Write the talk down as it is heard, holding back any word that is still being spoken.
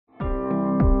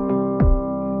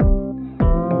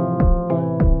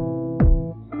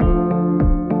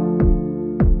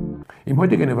Im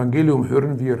heutigen Evangelium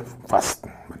hören wir vom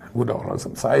Fasten. Man wurde auch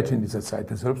langsam Zeit, in dieser Zeit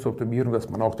der Selbstoptimierung, dass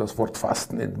man auch das Wort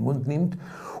Fasten in den Mund nimmt.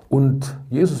 Und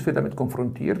Jesus wird damit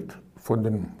konfrontiert von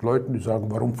den Leuten, die sagen,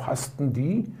 warum fasten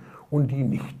die und die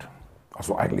nicht?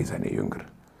 Also eigentlich seine Jünger.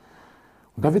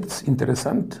 Und da wird es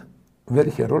interessant,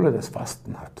 welche Rolle das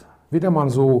Fasten hat. Wieder mal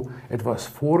so etwas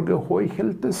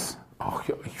Vorgeheucheltes. Ach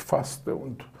ja, ich faste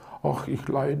und ach, ich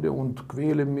leide und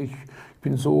quäle mich. Ich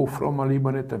bin so frommer,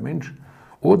 lieber, netter Mensch.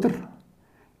 Oder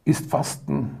ist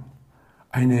Fasten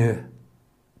eine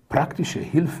praktische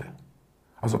Hilfe?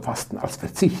 Also Fasten als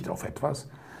Verzicht auf etwas.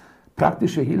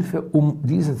 Praktische Hilfe, um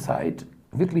diese Zeit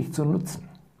wirklich zu nutzen.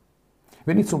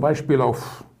 Wenn ich zum Beispiel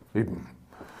auf eben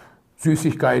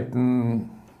Süßigkeiten,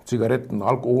 Zigaretten,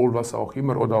 Alkohol, was auch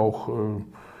immer, oder auch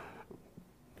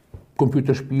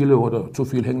Computerspiele oder zu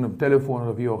viel hängen am Telefon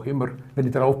oder wie auch immer, wenn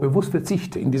ich darauf bewusst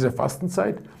verzichte in dieser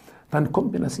Fastenzeit, dann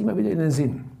kommt mir das immer wieder in den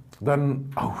Sinn.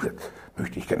 Dann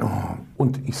möchte ich gerne.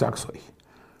 Und ich sag's euch,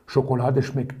 Schokolade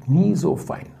schmeckt nie so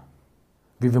fein,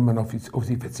 wie wenn man auf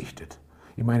sie verzichtet.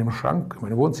 In meinem Schrank, in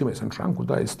meinem Wohnzimmer ist ein Schrank und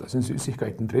da sind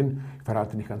Süßigkeiten drin, ich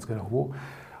verrate nicht ganz genau wo.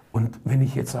 Und wenn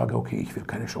ich jetzt sage, okay, ich will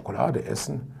keine Schokolade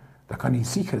essen, da kann ich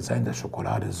sicher sein, dass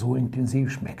Schokolade so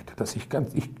intensiv schmeckt, dass ich kann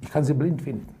sie blind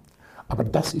finden. Aber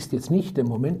das ist jetzt nicht der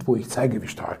Moment, wo ich zeige, wie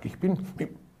stark ich bin.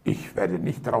 Ich werde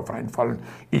nicht darauf reinfallen,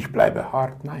 ich bleibe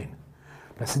hart. Nein,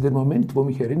 das ist der Moment, wo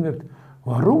mich erinnert,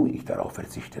 warum ich darauf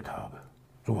verzichtet habe.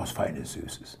 So was Feines,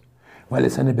 Süßes. Weil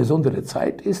es eine besondere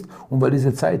Zeit ist und weil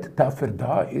diese Zeit dafür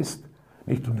da ist,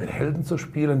 nicht um den Helden zu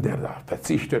spielen, der da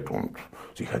verzichtet und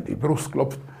sich an die Brust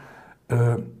klopft,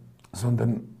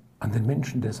 sondern an den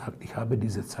Menschen, der sagt, ich habe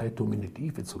diese Zeit, um in die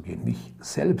Tiefe zu gehen, mich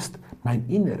selbst, mein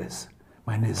Inneres,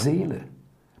 meine Seele,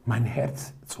 mein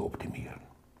Herz zu optimieren.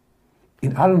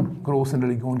 In allen großen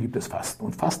Religionen gibt es Fasten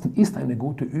und Fasten ist eine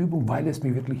gute Übung, weil es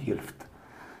mir wirklich hilft.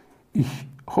 Ich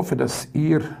hoffe, dass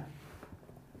ihr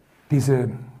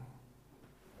diese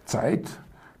Zeit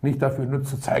nicht dafür nutzt,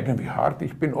 zu zeigen, wie hart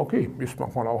ich bin. Okay, ist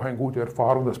manchmal auch eine gute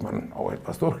Erfahrung, dass man auch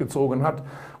etwas durchgezogen hat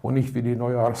und nicht wie die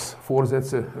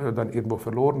Neujahrsvorsätze dann irgendwo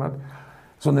verloren hat,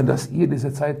 sondern dass ihr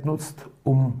diese Zeit nutzt,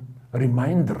 um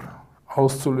Reminder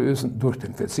auszulösen durch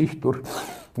den Verzicht, durch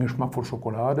den Geschmack von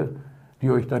Schokolade, die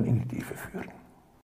euch dann in die Tiefe führen.